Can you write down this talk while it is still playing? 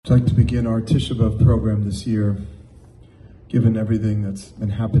I'd like to begin our Tisha B'Av program this year, given everything that's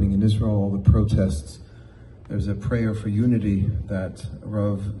been happening in Israel, all the protests. There's a prayer for unity that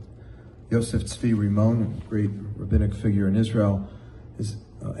Rabbi Tzvi Rimon, a great rabbinic figure in Israel, is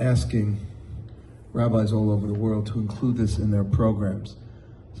asking rabbis all over the world to include this in their programs.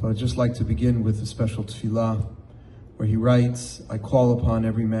 So I'd just like to begin with a special tefillah where he writes, I call upon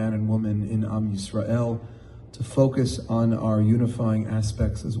every man and woman in Am Yisrael to focus on our unifying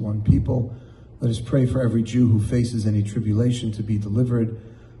aspects as one people. Let us pray for every Jew who faces any tribulation to be delivered.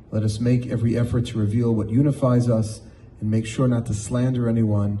 Let us make every effort to reveal what unifies us and make sure not to slander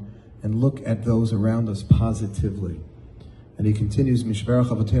anyone and look at those around us positively. And he continues, Mishberach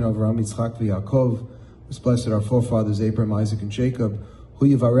Avotenu Avraham Yitzchak v'Yaakov, was blessed our forefathers Abraham, Isaac, and Jacob, Hu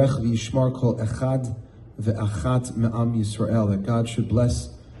Yivarech v'Yishmar kol echad ve'achat me'am Yisrael, that God should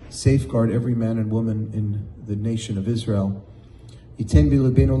bless, safeguard every man and woman in the nation of Israel. Yiten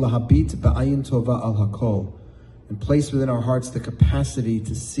b'libenu lahabit ba'ayin tova al hakol, and place within our hearts the capacity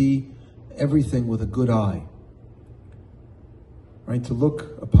to see everything with a good eye, right? To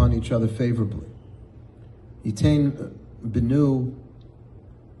look upon each other favorably. Yiten b'nu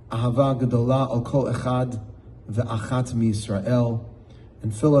ahava gedola al kol echad ve'achat miYisrael,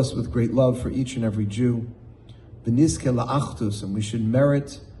 and fill us with great love for each and every Jew. V'nizke la'achdus, and we should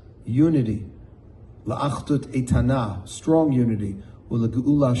merit unity, la'achdut etana, strong unity,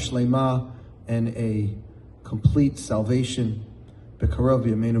 u'legeula shlema, and a complete salvation. B'karov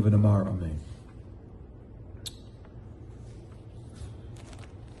yameinu v'namar, amen.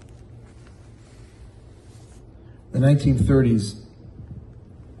 In the 1930s,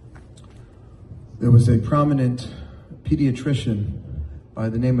 there was a prominent pediatrician by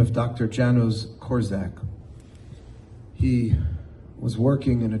the name of Dr. Janusz Korczak. He was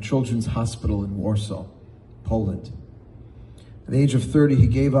working in a children's hospital in Warsaw, Poland. At the age of 30, he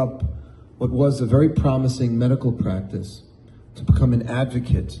gave up what was a very promising medical practice to become an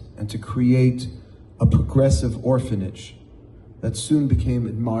advocate and to create a progressive orphanage that soon became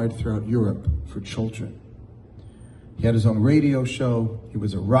admired throughout Europe for children. He had his own radio show, he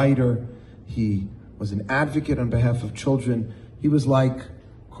was a writer, he was an advocate on behalf of children.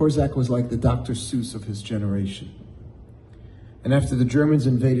 Korczak was like the Dr. Seuss of his generation. And after the Germans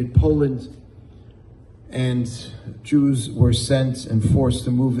invaded Poland and Jews were sent and forced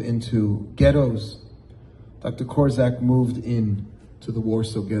to move into ghettos, Dr. Korczak moved in to the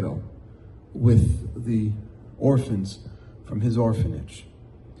Warsaw Ghetto with the orphans from his orphanage.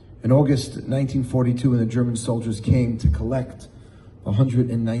 In August 1942, when the German soldiers came to collect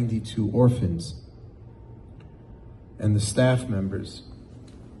 192 orphans and the staff members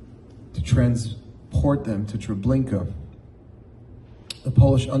to transport them to Treblinka, the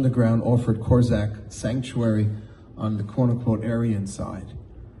Polish underground offered Korczak sanctuary on the quote-unquote Aryan side.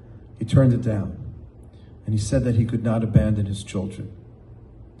 He turned it down, and he said that he could not abandon his children.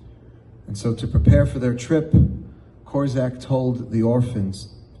 And so to prepare for their trip, Korczak told the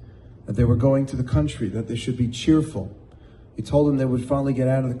orphans that they were going to the country, that they should be cheerful. He told them they would finally get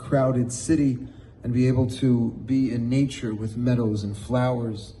out of the crowded city and be able to be in nature with meadows and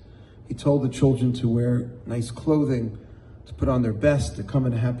flowers. He told the children to wear nice clothing, to put on their best, to come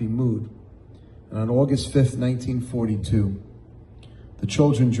in a happy mood. And on August 5th, 1942, the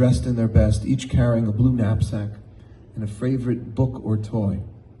children dressed in their best, each carrying a blue knapsack and a favorite book or toy.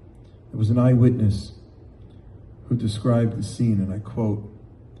 There was an eyewitness who described the scene, and I quote,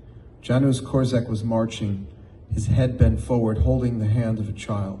 Janusz Korczak was marching, his head bent forward, holding the hand of a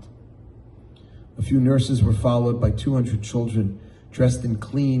child. A few nurses were followed by 200 children dressed in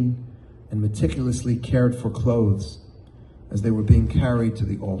clean and meticulously cared for clothes as they were being carried to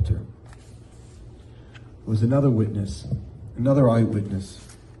the altar. There was another witness, another eyewitness,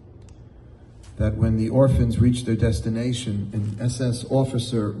 that when the orphans reached their destination, an SS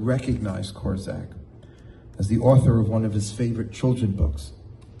officer recognized Korczak as the author of one of his favorite children's books,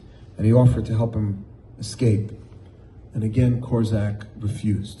 and he offered to help him escape. And again, Korczak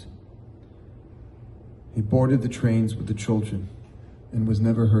refused. He boarded the trains with the children and was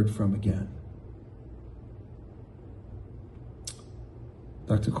never heard from again.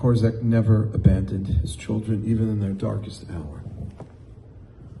 Dr. Korczak never abandoned his children, even in their darkest hour.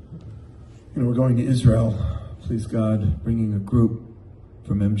 We're going to Israel, please God, bringing a group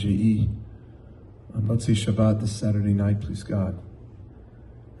from MJE on Motzei Shabbat this Saturday night, please God.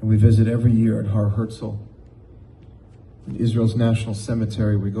 And we visit every year at Har Herzl. In Israel's National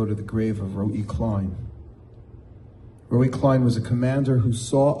Cemetery, we go to the grave of Roe Klein. Roe Klein was a commander who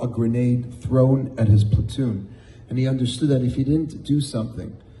saw a grenade thrown at his platoon, and he understood that if he didn't do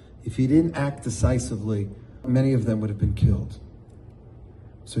something, if he didn't act decisively, many of them would have been killed.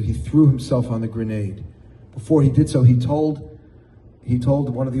 So he threw himself on the grenade. Before he did so, he told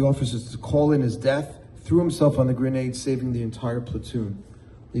one of the officers to call in his death, threw himself on the grenade, saving the entire platoon,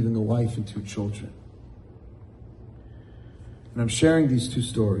 leaving a wife and 2 children. And I'm sharing these 2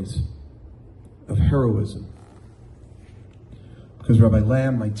 stories of heroism because Rabbi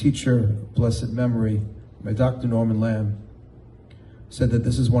Lamb, my teacher, blessed memory, my Dr. Norman Lamb, said that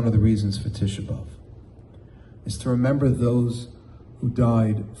this is one of the reasons for Tisha B'Av, is to remember those who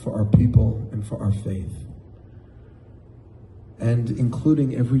died for our people and for our faith, and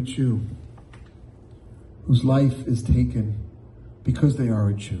including every Jew whose life is taken because they are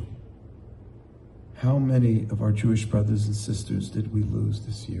a Jew. How many of our Jewish brothers and sisters did we lose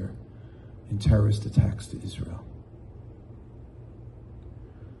this year in terrorist attacks to Israel?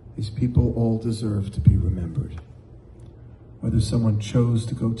 These people all deserve to be remembered. Whether someone chose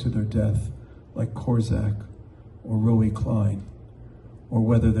to go to their death like Korzak or Roe Klein, or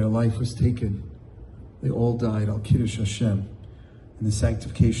whether their life was taken, they all died al Kiddush Hashem, in the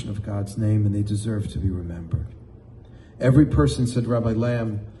sanctification of God's name, and they deserve to be remembered. Every person, said Rabbi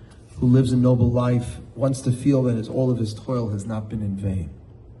Lamb, who lives a noble life wants to feel that all of his toil has not been in vain.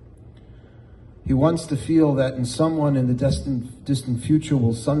 He wants to feel that in someone in the distant future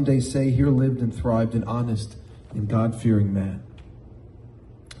will someday say, here lived and thrived an honest and God-fearing man.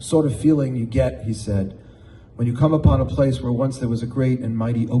 Sort of feeling you get, he said, when you come upon a place where once there was a great and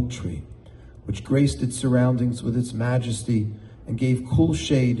mighty oak tree, which graced its surroundings with its majesty and gave cool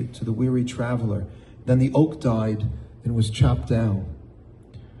shade to the weary traveler. Then the oak died and was chopped down.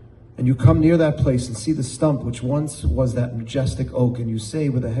 And you come near that place and see the stump which once was that majestic oak, and you say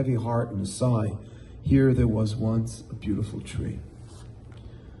with a heavy heart and a sigh, here there was once a beautiful tree.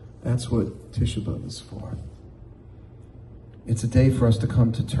 That's what Tisha B'Av is for. It's a day for us to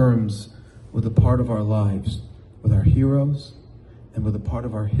come to terms with a part of our lives, with our heroes, and with a part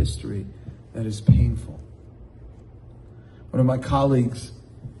of our history that is painful. One of my colleagues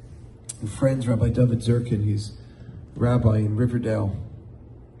and friends, Rabbi David Zirkin, he's a rabbi in Riverdale,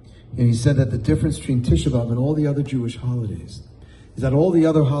 and he said that the difference between Tisha B'Av and all the other Jewish holidays is that all the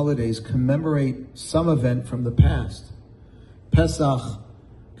other holidays commemorate some event from the past. Pesach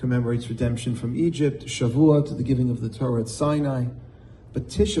commemorates redemption from Egypt, Shavuot, the giving of the Torah at Sinai. But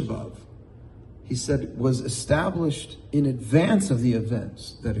Tisha B'Av, he said, was established in advance of the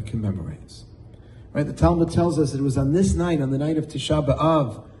events that it commemorates. Right? The Talmud tells us it was on this night, on the night of Tisha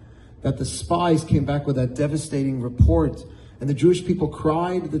B'Av, that the spies came back with that devastating report. And the Jewish people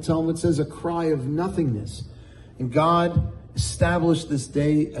cried, the Talmud says, a cry of nothingness. And God established this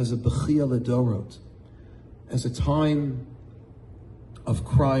day as a Bechia Ledorot, as a time of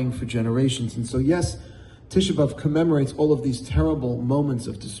crying for generations. And so yes, Tisha B'Av commemorates all of these terrible moments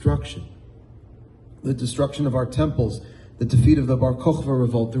of destruction. The destruction of our temples, the defeat of the Bar Kokhba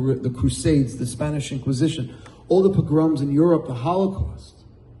revolt, the Crusades, the Spanish Inquisition, all the pogroms in Europe, the Holocaust.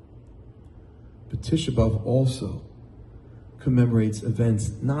 But Tisha B'Av also commemorates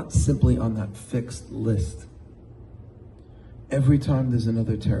events not simply on that fixed list. Every time there's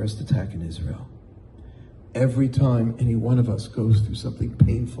another terrorist attack in Israel, every time any one of us goes through something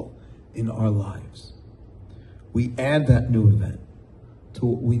painful in our lives, we add that new event to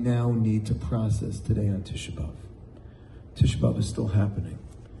what we now need to process today on Tisha B'Av. Tisha B'Av is still happening.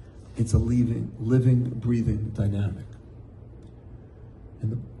 It's a living, breathing dynamic.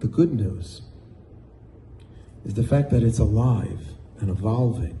 And the good news is the fact that it's alive and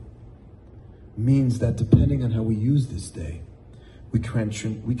evolving means that depending on how we use this day, we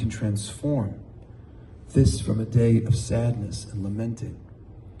can transform this from a day of sadness and lamenting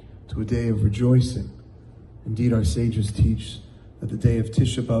to a day of rejoicing. Indeed, our sages teach that the day of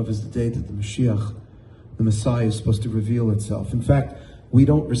Tisha B'Av is the day that the Mashiach, the Messiah, is supposed to reveal itself. In fact, we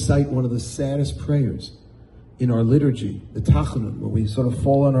don't recite one of the saddest prayers in our liturgy, the Tachanun, where we sort of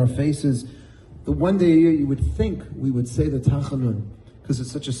fall on our faces. The one day a year you would think we would say the Tachanun because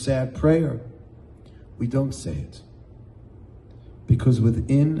it's such a sad prayer. We don't say it. Because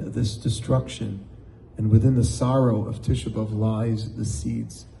within this destruction and within the sorrow of Tisha B'Av lies the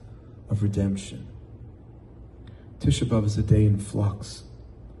seeds of redemption. Tisha B'Av is a day in flux.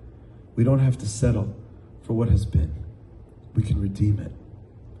 We don't have to settle for what has been. We can redeem it.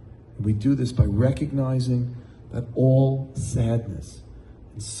 And we do this by recognizing that all sadness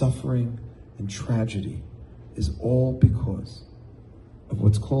and suffering and tragedy is all because of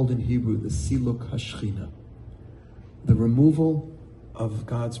what's called in Hebrew the Siluk HaShechina, the removal of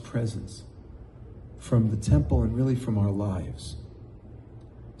God's presence from the temple and really from our lives.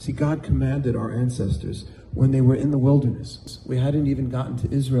 See, God commanded our ancestors when they were in the wilderness. We hadn't even gotten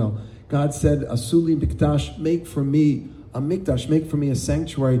to Israel. God said, Asuli Mikdash, make for me a mikdash, make for me a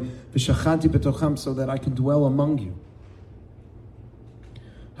sanctuary, v'shachanti betocham, so that I can dwell among you.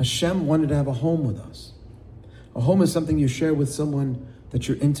 Hashem wanted to have a home with us. A home is something you share with someone that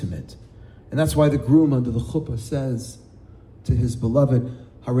you're intimate. And that's why the groom under the chuppah says to his beloved,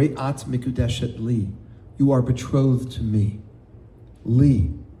 Harei at mikudeshet li, you are betrothed to me.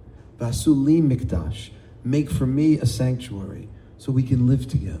 Li, vasu li mikdash, make for me a sanctuary so we can live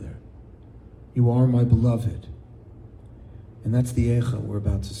together. You are my beloved. And that's the Eicha we're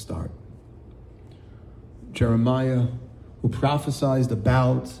about to start. Jeremiah, who prophesied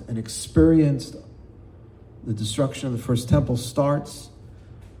about and experienced the destruction of the first temple, starts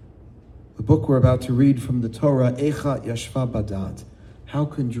the book we're about to read from the Torah, Eicha Yashva Badad. How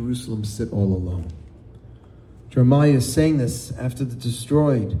can Jerusalem sit all alone? Jeremiah is saying this after the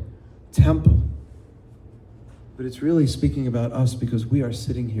destroyed temple. But it's really speaking about us because we are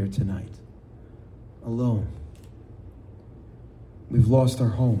sitting here tonight, alone. We've lost our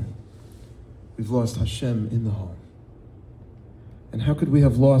home. We've lost Hashem in the home. And how could we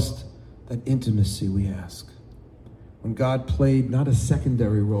have lost that intimacy, we ask, when God played not a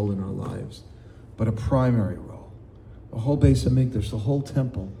secondary role in our lives, but a primary role? The whole Beis HaMikdash, the whole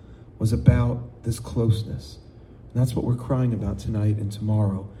temple, was about this closeness. And that's what we're crying about tonight and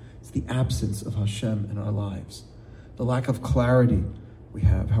tomorrow. It's the absence of Hashem in our lives. The lack of clarity we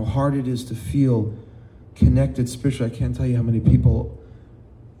have. How hard it is to feel connected spiritually. I can't tell you how many people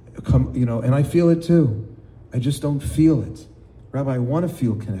come, and I feel it too. I just don't feel it. Rabbi, I want to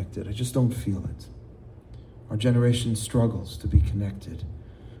feel connected. I just don't feel it. Our generation struggles to be connected.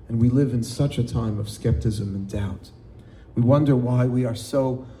 And we live in such a time of skepticism and doubt. We wonder why we are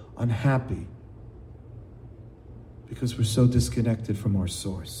so unhappy. Because we're so disconnected from our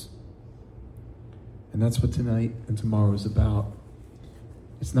source. And that's what tonight and tomorrow is about.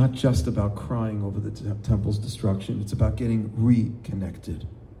 It's not just about crying over the temple's destruction. It's about getting reconnected.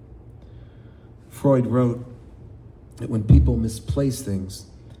 Freud wrote that when people misplace things,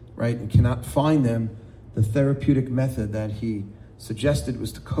 right, and cannot find them, the therapeutic method that he suggested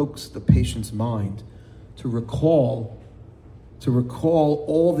was to coax the patient's mind to recall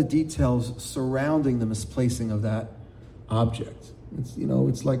all the details surrounding the misplacing of that object.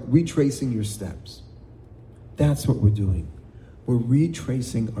 It's like retracing your steps. That's what we're doing. We're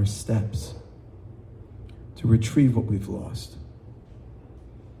retracing our steps to retrieve what we've lost.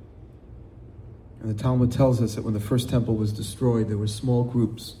 And the Talmud tells us that when the first temple was destroyed, there were small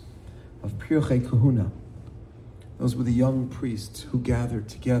groups of Pirchei Kahuna. Those were the young priests who gathered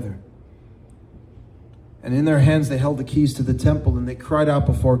together. And in their hands they held the keys to the temple, and they cried out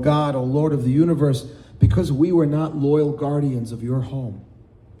before God, O Lord of the universe, because we were not loyal guardians of your home,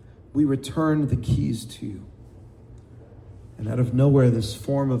 we returned the keys to you. And out of nowhere, this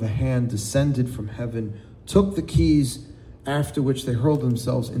form of a hand descended from heaven, took the keys, after which they hurled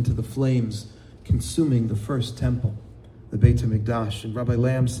themselves into the flames, consuming the first temple, the Beit HaMikdash. And Rabbi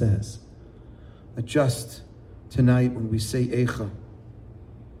Lamb says that just tonight when we say Eicha,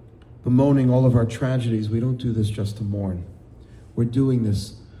 bemoaning all of our tragedies, we don't do this just to mourn. We're doing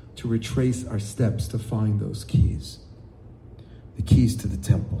this to retrace our steps to find those keys. The keys to the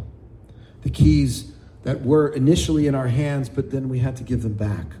temple. The keys that were initially in our hands, but then we had to give them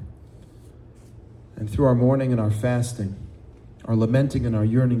back. And through our mourning and our fasting, our lamenting and our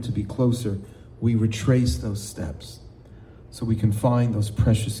yearning to be closer, we retrace those steps so we can find those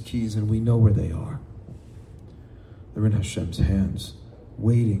precious keys, and we know where they are. They're in Hashem's hands,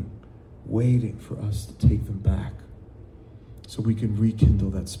 waiting for us to take them back so we can rekindle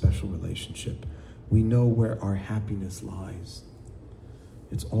that special relationship. We know where our happiness lies.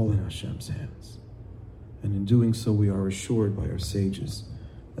 It's all in Hashem's hands. And in doing so, we are assured by our sages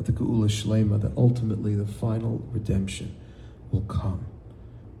that the Geula Shlema, that ultimately the final redemption will come.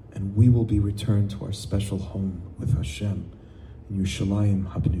 And we will be returned to our special home with Hashem in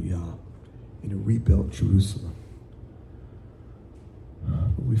Yerushalayim Habnuyah, in a rebuilt Jerusalem.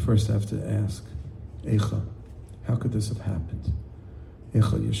 But we first have to ask, Eicha, how could this have happened?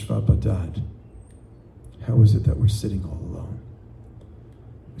 Eicha Yeshva Badad. How is it that we're sitting all alone?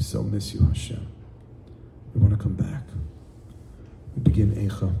 We so miss you, Hashem. We want to come back. We begin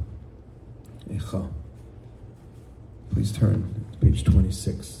Eicha. Eicha. Please turn to page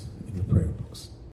 26 in your prayer books.